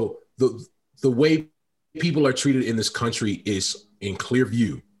 right? So the way people are treated in this country is in clear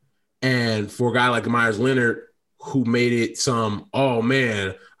view. And for a guy like Myers Leonard, who made it oh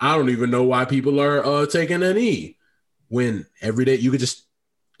man, I don't even know why people are taking a knee. When every day you could just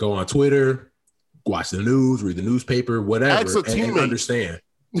go on Twitter, watch the news, read the newspaper, whatever, and understand.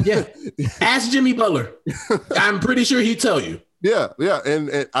 Yeah. Ask Jimmy Butler. I'm pretty sure he'd tell you. Yeah.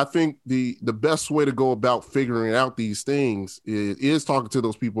 And I think the best way to go about figuring out these things is talking to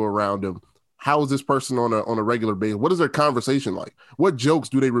those people around them. How is this person on a regular basis? What is their conversation like? What jokes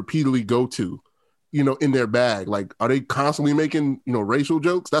do they repeatedly go to, in their bag? Like, are they constantly making, racial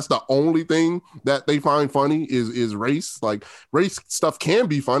jokes? That's the only thing that they find funny is race. Like, race stuff can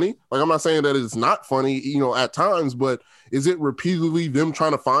be funny. Like, I'm not saying that it's not funny, at times, but is it repeatedly them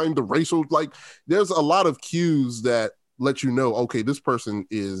trying to find the racial? Like, there's a lot of cues that let you know, okay, this person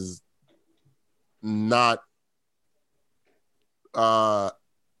is not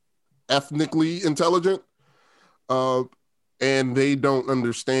ethnically intelligent, and they don't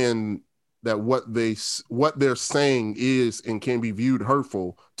understand that what they're saying is and can be viewed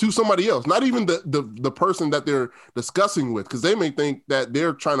hurtful to somebody else, not even the person that they're discussing with, because they may think that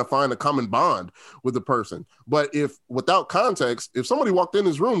they're trying to find a common bond with the person. But if without context, if somebody walked in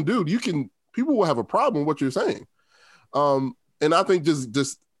this room, dude, people will have a problem with what you're saying. And I think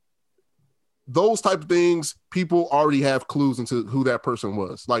just those type of things, people already have clues into who that person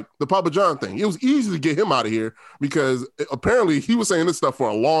was. Like the Papa John thing. It was easy to get him out of here because apparently he was saying this stuff for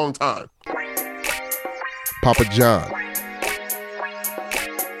a long time. Papa John.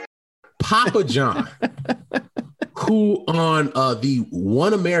 Papa John, who on the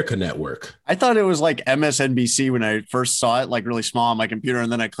One America Network. I thought it was like MSNBC when I first saw it, like really small on my computer.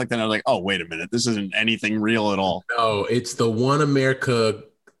 And then I clicked and I was like, oh, wait a minute. This isn't anything real at all. No, it's the One America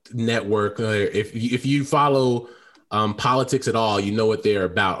Network. If you follow politics at all, you know what they're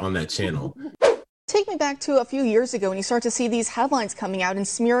about on that channel. Take me back to a few years ago when you start to see these headlines coming out and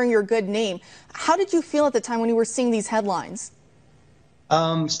smearing your good name. How did you feel at the time when you were seeing these headlines?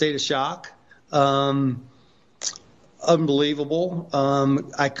 State of shock. Unbelievable.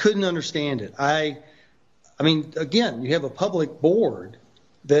 I couldn't understand it. I mean, again, you have a public board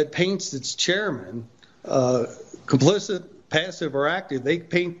that paints its chairman complicit, passive, or active. They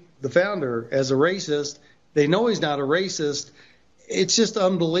paint the founder as a racist. They know he's not a racist. It's just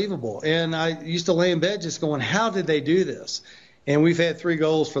unbelievable. And I used to lay in bed just going, how did they do this? And we've had 3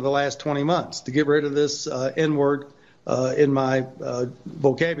 goals for the last 20 months to get rid of this N-word in my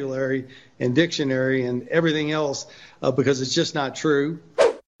vocabulary and dictionary and everything else because it's just not true.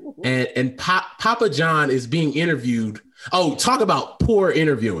 And Papa John is being interviewed. Oh, talk about poor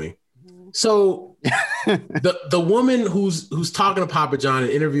interviewing. So the woman who's talking to Papa John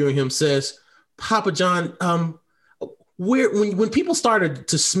and interviewing him says, Papa John, when people started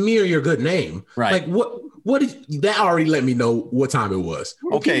to smear your good name, right? Like what did that already let me know what time it was?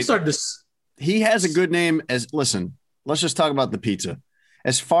 Okay, he has a good name. Listen, let's just talk about the pizza.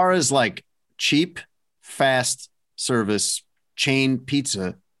 As far as like cheap, fast service chain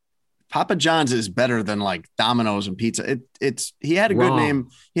pizza, Papa John's is better than like Domino's and pizza. He had a good name.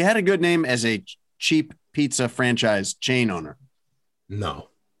 He had a good name as a cheap pizza franchise chain owner. No,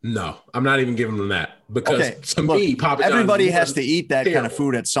 I'm not even giving them that because to me, Papa John's, everybody has to eat that kind of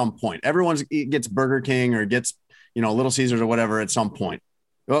food at some point. Everyone gets Burger King or gets, Little Caesars or whatever at some point.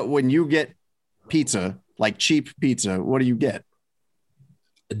 But when you get pizza, like cheap pizza, what do you get?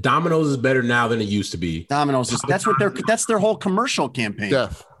 Domino's is better now than it used to be. Domino's that's their whole commercial campaign.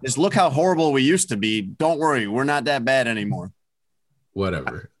 Is look how horrible we used to be. Don't worry, we're not that bad anymore.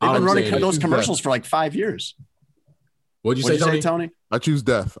 Whatever. They've been running those commercials for like 5 years. What'd you say, Tony? I choose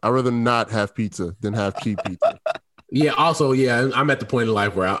death. I'd rather not have pizza than have cheap pizza. Yeah. Also, I'm at the point in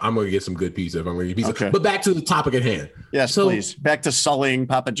life where I'm going to get some good pizza if I'm going to get pizza. Okay. But back to the topic at hand. Yes, please. Back to sullying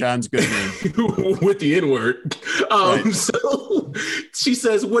Papa John's good name with the N-word. Right. So she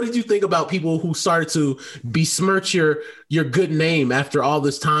says, "What did you think about people who started to besmirch your good name after all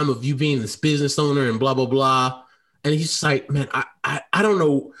this time of you being this business owner and blah blah blah?" And he's just like, "Man, I don't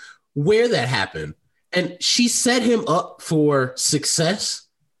know where that happened." And she set him up for success,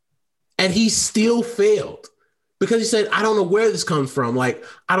 and he still failed because he said, I don't know where this comes from. Like,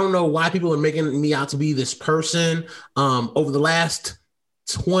 I don't know why people are making me out to be this person. Over the last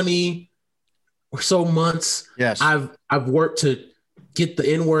 20 or so months, yes, I've worked to get the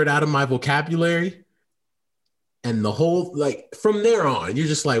N-word out of my vocabulary. And the whole, like, from there on, you're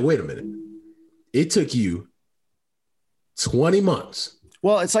just like, wait a minute. It took you 20 months.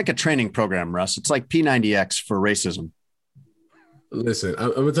 Well, it's like a training program, Russ. It's like P90X for racism. Listen,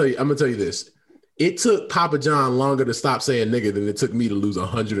 I'm gonna tell you this. it took Papa John longer to stop saying nigga than it took me to lose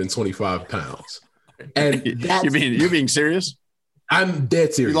 125 pounds. And you're being serious? I'm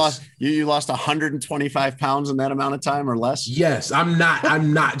dead serious. You lost 125 pounds in that amount of time or less? Yes, I'm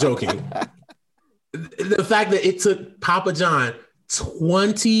not joking. The fact that it took Papa John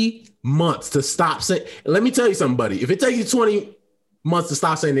 20 months to stop saying, let me tell you something, buddy. If it takes you 20 months to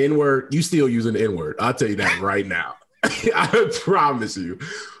stop saying the N-word, you still using the N-word. I'll tell you that right now. I promise you.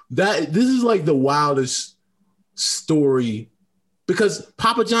 That this is like the wildest story, because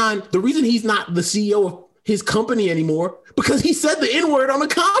Papa John, the reason he's not the CEO of his company anymore, because he said the N-word on a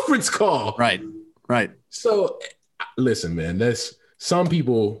conference call. Right. So listen, man, that's some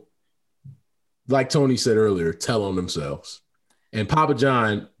people, like Tony said earlier, tell on themselves. And Papa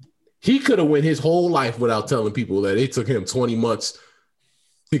John, he could have went his whole life without telling people that it took him 20 months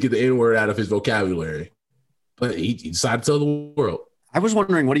to get the N-word out of his vocabulary. But he decided to tell the world. I was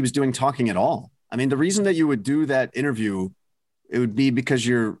wondering what he was doing talking at all. I mean, the reason that you would do that interview, it would be because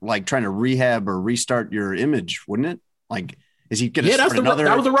you're like trying to rehab or restart your image, wouldn't it? Like, is he going to start another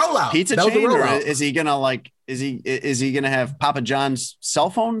that was the rollout. Pizza chain? Or is he going to like, is he going to have Papa John's cell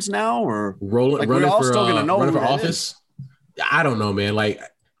phones now or running for office? I don't know, man. Like,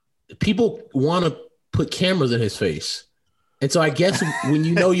 people want to put cameras in his face. And so I guess when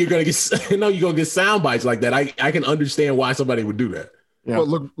you're going to get sound bites like that, I can understand why somebody would do that. Yeah.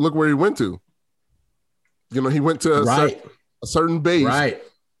 Well, look where he went to. You know, he went to a certain base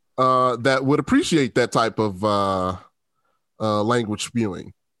that would appreciate that type of language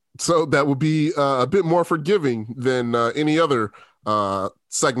spewing. So that would be a bit more forgiving than any other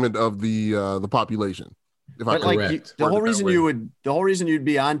segment of the population. The whole reason you'd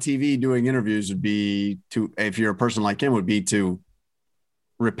be on TV doing interviews would be if you're a person like him, would be to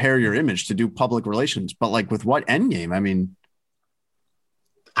repair your image, to do public relations. But like, with what end game? I mean,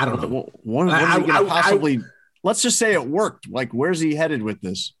 I don't know. What is he going to possibly? Let's just say it worked. Like, where's he headed with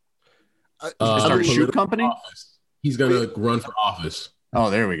this? Start a shoe company? He's going to run for office. Oh,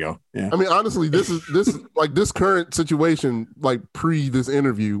 there we go. Yeah. I mean, honestly, this current situation, like pre this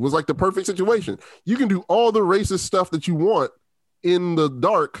interview, was like the perfect situation. You can do all the racist stuff that you want in the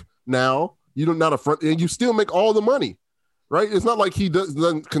dark now. You don't not a front, and you still make all the money, right? It's not like he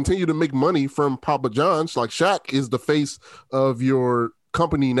doesn't continue to make money from Papa John's. Like, Shaq is the face of your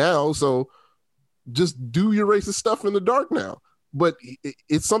company now, so just do your racist stuff in the dark now. But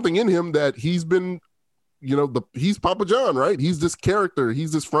it's something in him that he's been. You know, he's Papa John, right? He's this character.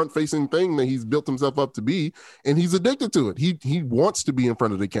 He's this front-facing thing that he's built himself up to be, and he's addicted to it. He wants to be in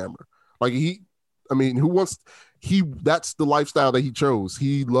front of the camera. Like that's the lifestyle that he chose.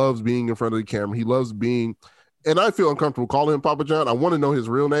 He loves being in front of the camera. He loves being, and I feel uncomfortable calling him Papa John. I want to know his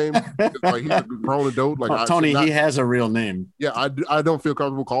real name. Like, he's a grown adult. Like, Tony, he has a real name. Yeah, I don't feel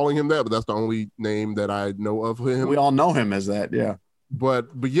comfortable calling him that, but that's the only name that I know of him. We all know him as that, yeah. But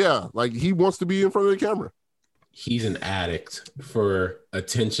yeah, like, he wants to be in front of the camera. He's an addict for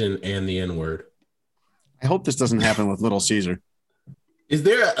attention and the N-word. I hope this doesn't happen with Little Caesar. Is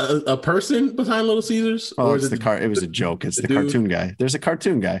there a person behind Little Caesars? Oh, it's it was a joke. It's the cartoon guy. There's a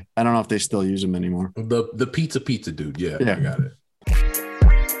cartoon guy. I don't know if they still use him anymore. The pizza dude. Yeah, I got it.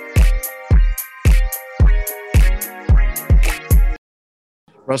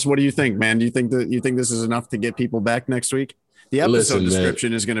 Russ, what do you think, man? Do you think this is enough to get people back next week? The episode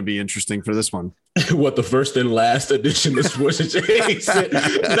description is going to be interesting for this one. What, the first and last edition of Sports Adjacent?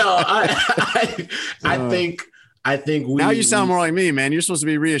 No, I think we. Now you sound more like me, man. You're supposed to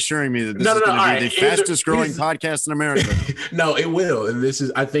be reassuring me that this is going to be the fastest growing podcast in America. No, it will.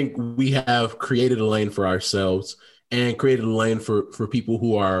 And I think we have created a lane for ourselves and created a lane for people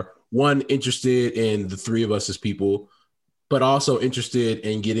who are, one, interested in the three of us as people, but also interested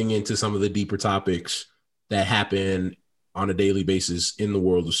in getting into some of the deeper topics that happen on a daily basis in the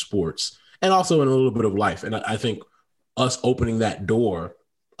world of sports, and also in a little bit of life. And I think us opening that door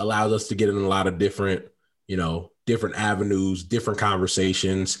allows us to get in a lot of different avenues, different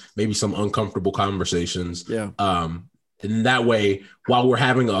conversations, maybe some uncomfortable conversations. Yeah. And that way, while we're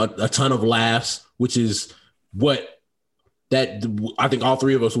having a ton of laughs, which is that I think all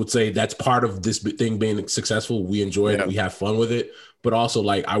three of us would say that's part of this thing being successful. We enjoy it. We have fun with it. But also,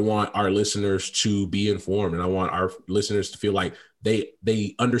 like, I want our listeners to be informed, and I want our listeners to feel like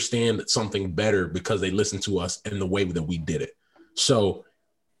they understand something better because they listen to us in the way that we did it. So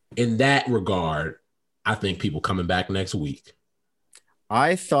in that regard, I think people coming back next week.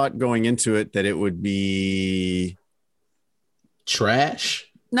 I thought going into it that it would be trash.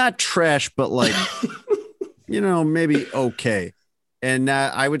 Not trash, but like, maybe okay. And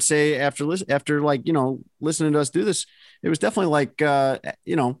I would say after listening to us do this, it was definitely like,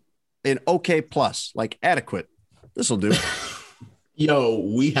 an okay plus, like adequate. This will do.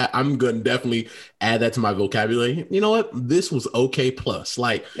 Yo, I'm gonna definitely add that to my vocabulary. You know what? This was okay plus.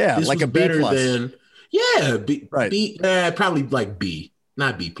 Like, this like was a B better plus. than B, Right. B, probably like B,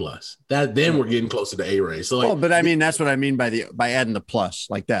 not B plus. Then we're getting closer to A range. So, like, but I mean, that's what I mean by adding the plus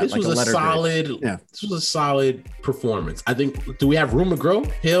like that. this like was a letter solid. grade. Yeah. This was a solid performance. I think. Do we have room to grow?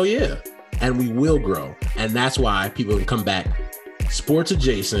 Hell yeah, and we will grow, and that's why people can come back. Sports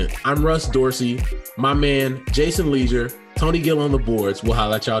Adjacent. I'm Russ Dorsey. My man Jason Leisure. Tony Gill on the boards. We'll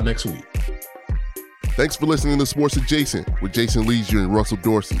holler at y'all next week. Thanks for listening to Sports Adjacent with Jason Leisure and Russell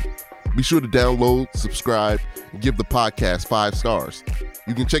Dorsey. Be sure to download, subscribe, and give the podcast 5 stars.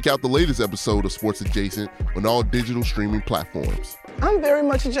 You can check out the latest episode of Sports Adjacent on all digital streaming platforms. I'm very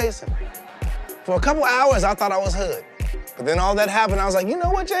much adjacent. For a couple hours, I thought I was hood. But then all that happened, I was like, you know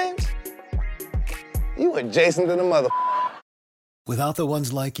what, James? You adjacent to the mother. Without the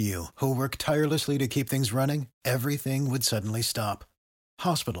ones like you, who work tirelessly to keep things running, everything would suddenly stop.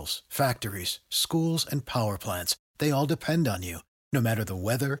 Hospitals, factories, schools, and power plants, they all depend on you. No matter the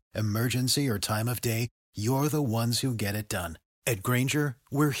weather, emergency, or time of day, you're the ones who get it done. At Grainger,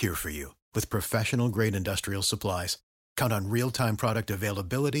 we're here for you with professional-grade industrial supplies. Count on real-time product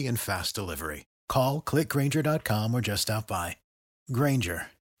availability and fast delivery. Call, click Grainger.com, or just stop by. Grainger,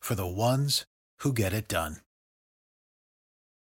 for the ones who get it done.